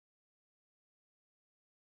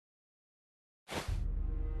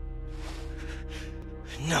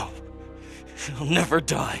He'll never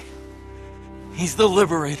die. He's the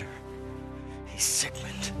liberator. He's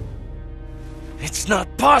Sigmund. It's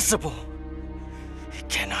not possible. He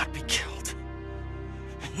cannot be killed.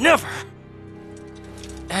 Never.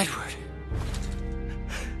 Edward.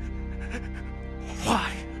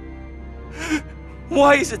 Why?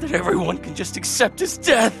 Why is it that everyone can just accept his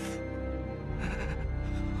death?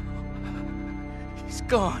 He's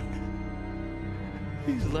gone.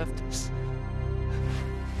 He's left us.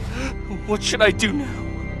 What should I do now?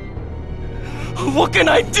 What can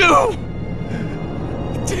I do?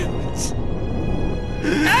 Damn it.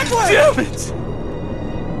 Edward! Damn it!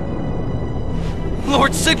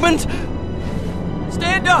 Lord Sigmund?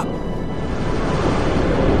 Stand up!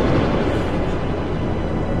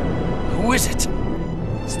 Who is it?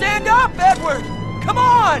 Stand up, Edward! Come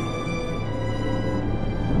on!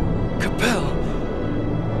 Capel.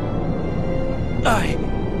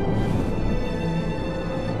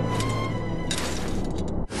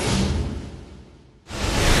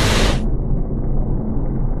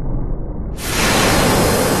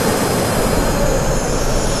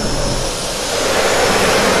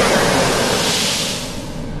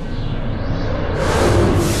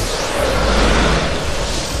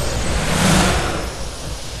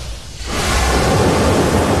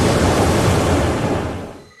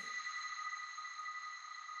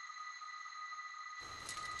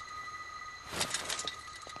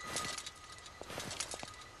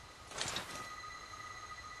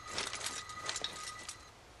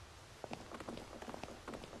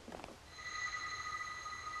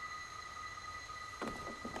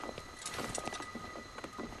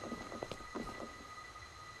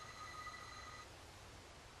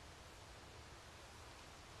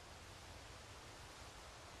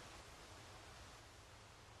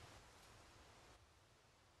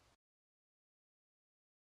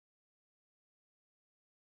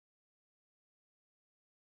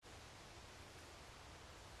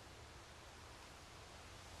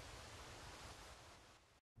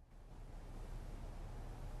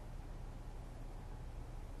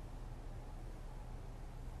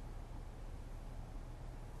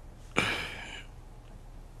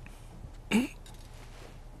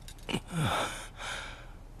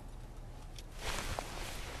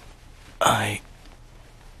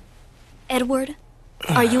 Edward,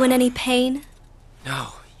 are you in any pain?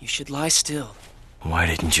 No, you should lie still. Why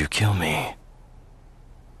didn't you kill me?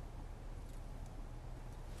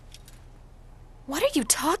 What are you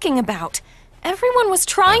talking about? Everyone was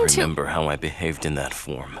trying to— I remember how I behaved in that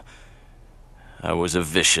form. I was a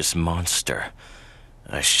vicious monster.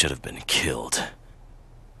 I should have been killed.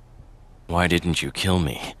 Why didn't you kill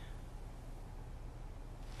me?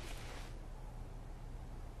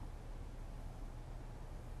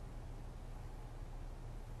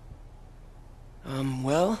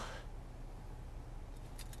 Well...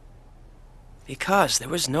 because there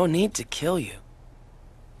was no need to kill you.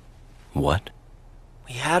 What?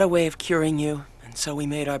 We had a way of curing you, and so we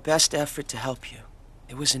made our best effort to help you.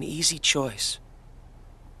 It was an easy choice.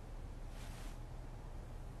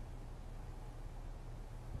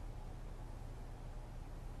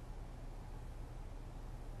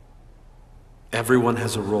 Everyone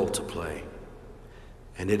has a role to play,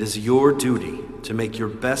 and it is your duty to make your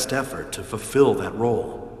best effort to fulfill that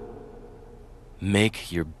role.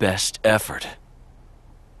 Make your best effort.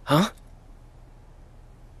 Huh?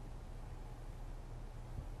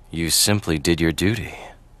 You simply did your duty.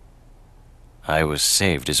 I was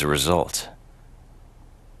saved as a result.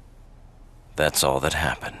 That's all that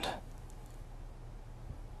happened.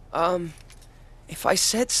 If I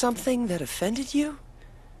said something that offended you,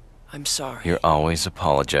 I'm sorry. You're always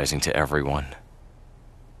apologizing to everyone.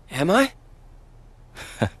 Am I?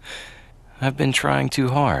 I've been trying too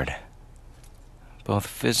hard. Both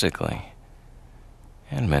physically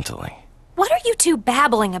and mentally. What are you two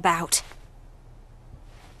babbling about?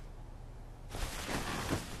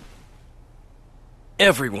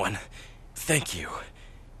 Everyone, thank you.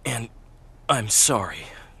 And I'm sorry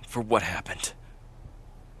for what happened.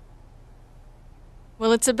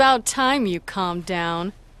 Well, it's about time you calmed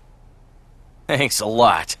down. Thanks a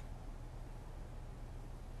lot.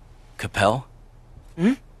 Capel?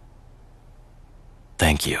 Hmm?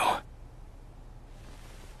 Thank you.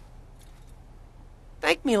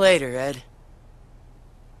 Thank me later, Ed.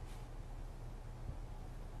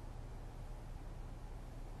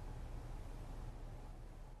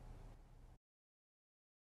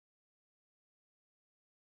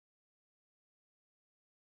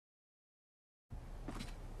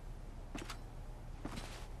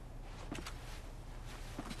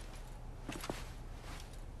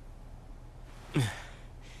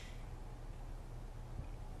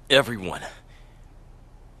 Everyone,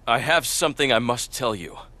 I have something I must tell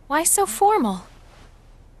you. Why so formal?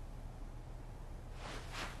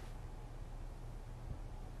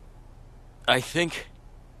 I think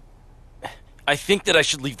that I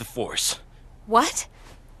should leave the Force. What?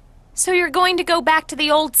 So you're going to go back to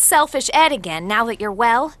the old selfish Ed again now that you're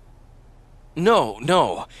well?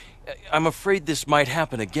 No. I'm afraid this might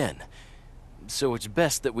happen again. So it's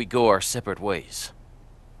best that we go our separate ways.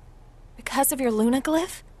 Because of your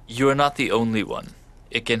lunaglyph? You are not the only one.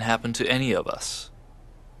 It can happen to any of us.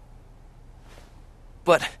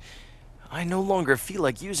 But I no longer feel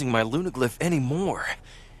like using my lunaglyph anymore.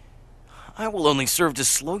 I will only serve to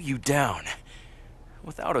slow you down.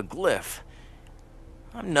 Without a glyph,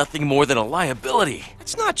 I'm nothing more than a liability.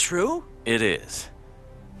 It's not true. It is.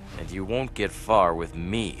 And you won't get far with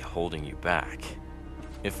me holding you back.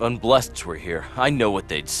 If Unblesseds were here, I know what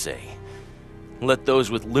they'd say. Let those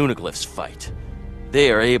with lunaglyphs fight.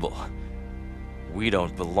 They are able. We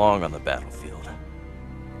don't belong on the battlefield.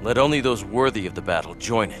 Let only those worthy of the battle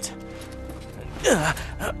join it.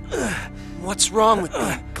 What's wrong with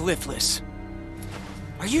being glyphless?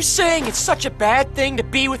 Are you saying it's such a bad thing to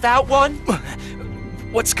be without one?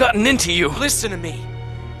 What's gotten into you? Listen to me.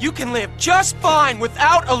 You can live just fine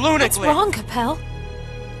without a lunaglyph. What's wrong, Capel?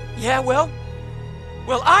 Yeah, well,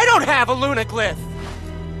 I don't have a lunaglyph.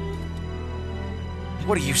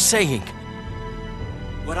 What are you saying?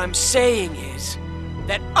 What I'm saying is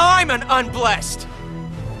that I'm an unblessed.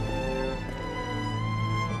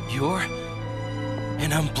 You're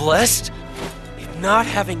an Unblessed? If not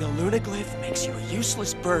having a lunaglyph makes you a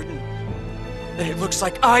useless burden, then it looks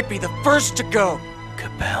like I'd be the first to go.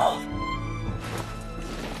 Capel.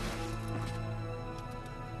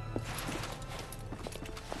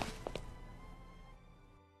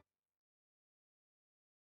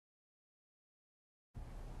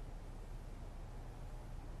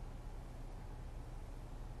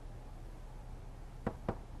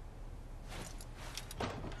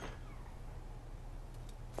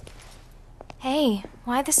 Hey,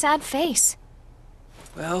 why the sad face?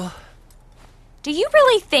 Well, Do you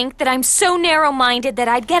really think that I'm so narrow-minded that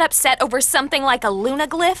I'd get upset over something like a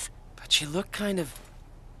lunaglyph? but you look kind of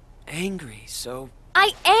angry, so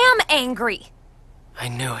I am angry. I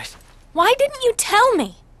knew it. Why didn't you tell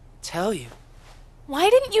me? Tell you. Why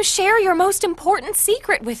didn't you share your most important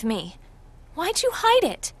secret with me? Why'd you hide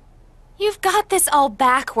it? You've got this all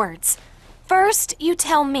backwards. First, you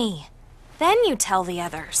tell me. Then you tell the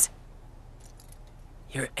others.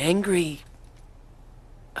 You're angry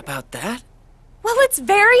about that? Well, it's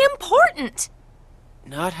very important.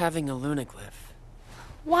 Not having a lunaglyph.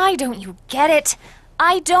 Why don't you get it?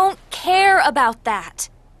 I don't care about that.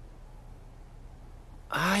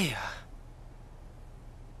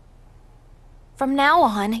 From now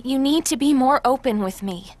on, you need to be more open with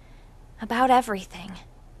me. About everything.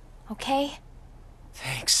 Okay?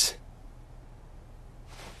 Thanks.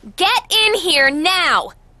 Get in here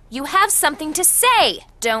now! You have something to say,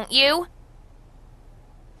 don't you?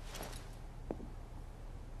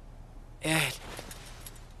 Ed.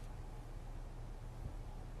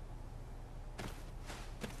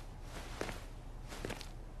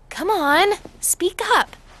 Come on, speak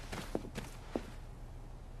up.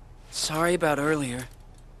 Sorry about earlier.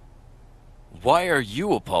 Why are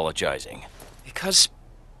you apologizing? Because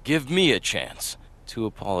Give me a chance to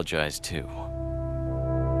apologize too.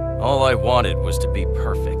 All I wanted was to be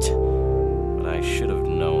perfect, but I should have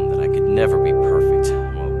known that I could never be perfect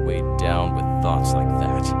while weighed down with thoughts like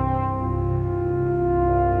that.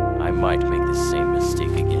 I might make the same mistake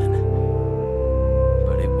again,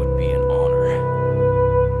 but it would be an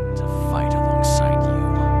honor to fight alongside you.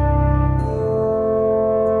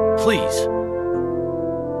 Please.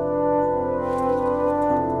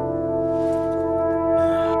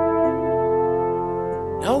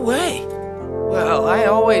 no way. Well, I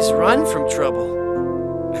always run from trouble.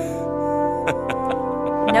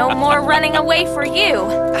 No more running away for you.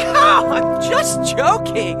 Ow! I'm just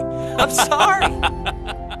joking. I'm sorry.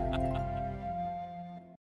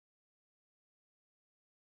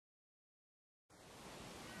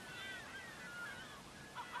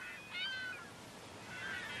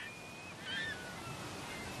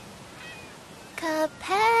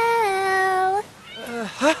 Capel.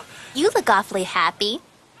 You look awfully happy.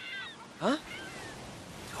 Huh?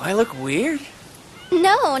 Do I look weird?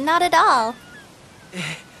 No, not at all.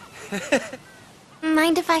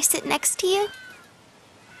 Mind if I sit next to you?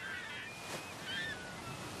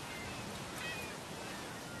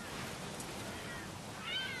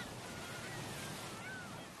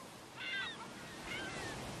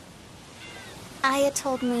 Aya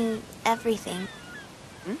told me everything.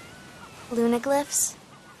 Lunaglyphs,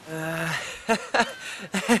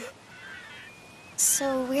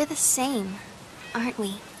 So we're the same, aren't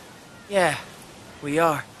we? Yeah, we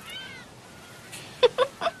are.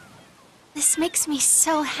 This makes me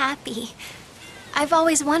so happy. I've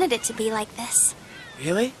always wanted it to be like this.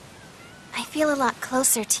 Really? I feel a lot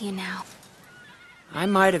closer to you now. I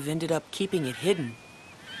might have ended up keeping it hidden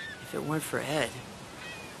if it weren't for Ed.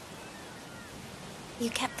 You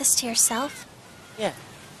kept this to yourself? Yeah,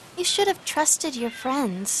 You should have trusted your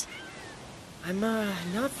friends. I'm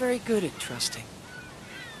not very good at trusting.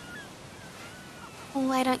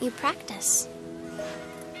 Why don't you practice?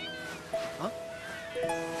 Huh?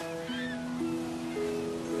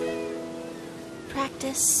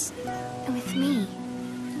 Practice with me.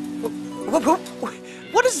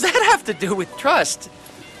 What does that have to do with trust?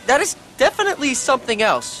 That is definitely something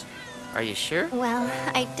else. Are you sure? Well,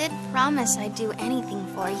 I did promise I'd do anything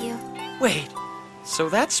for you. Wait, so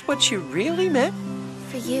that's what you really meant?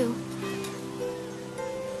 For you.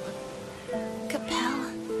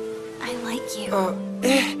 Capel, I like you.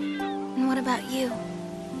 And what about you?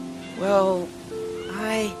 Well,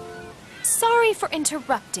 Sorry for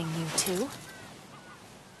interrupting you two.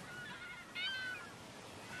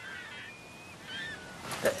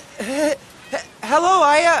 Hello,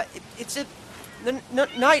 it's a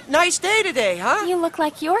nice day today, huh? You look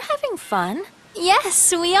like you're having fun.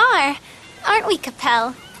 Yes, we are. Aren't we,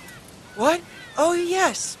 Capel? What? Oh,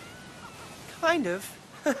 yes. Kind of.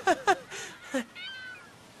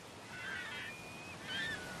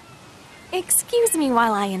 Excuse me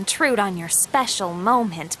while I intrude on your special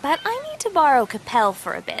moment, but I need to borrow Capel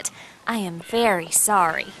for a bit. I am very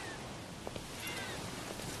sorry.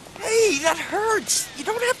 Hey, that hurts. You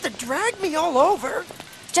don't have to drag me all over.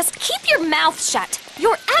 Just keep your mouth shut.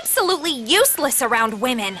 You're absolutely useless around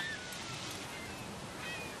women.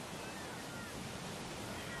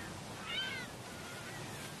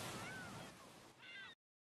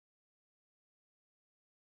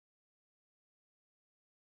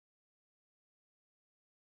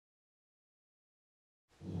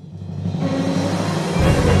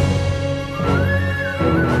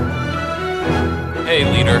 Hey,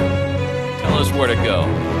 leader. Tell us where to go.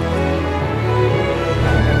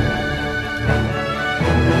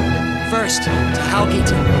 First, to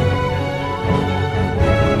Halgate.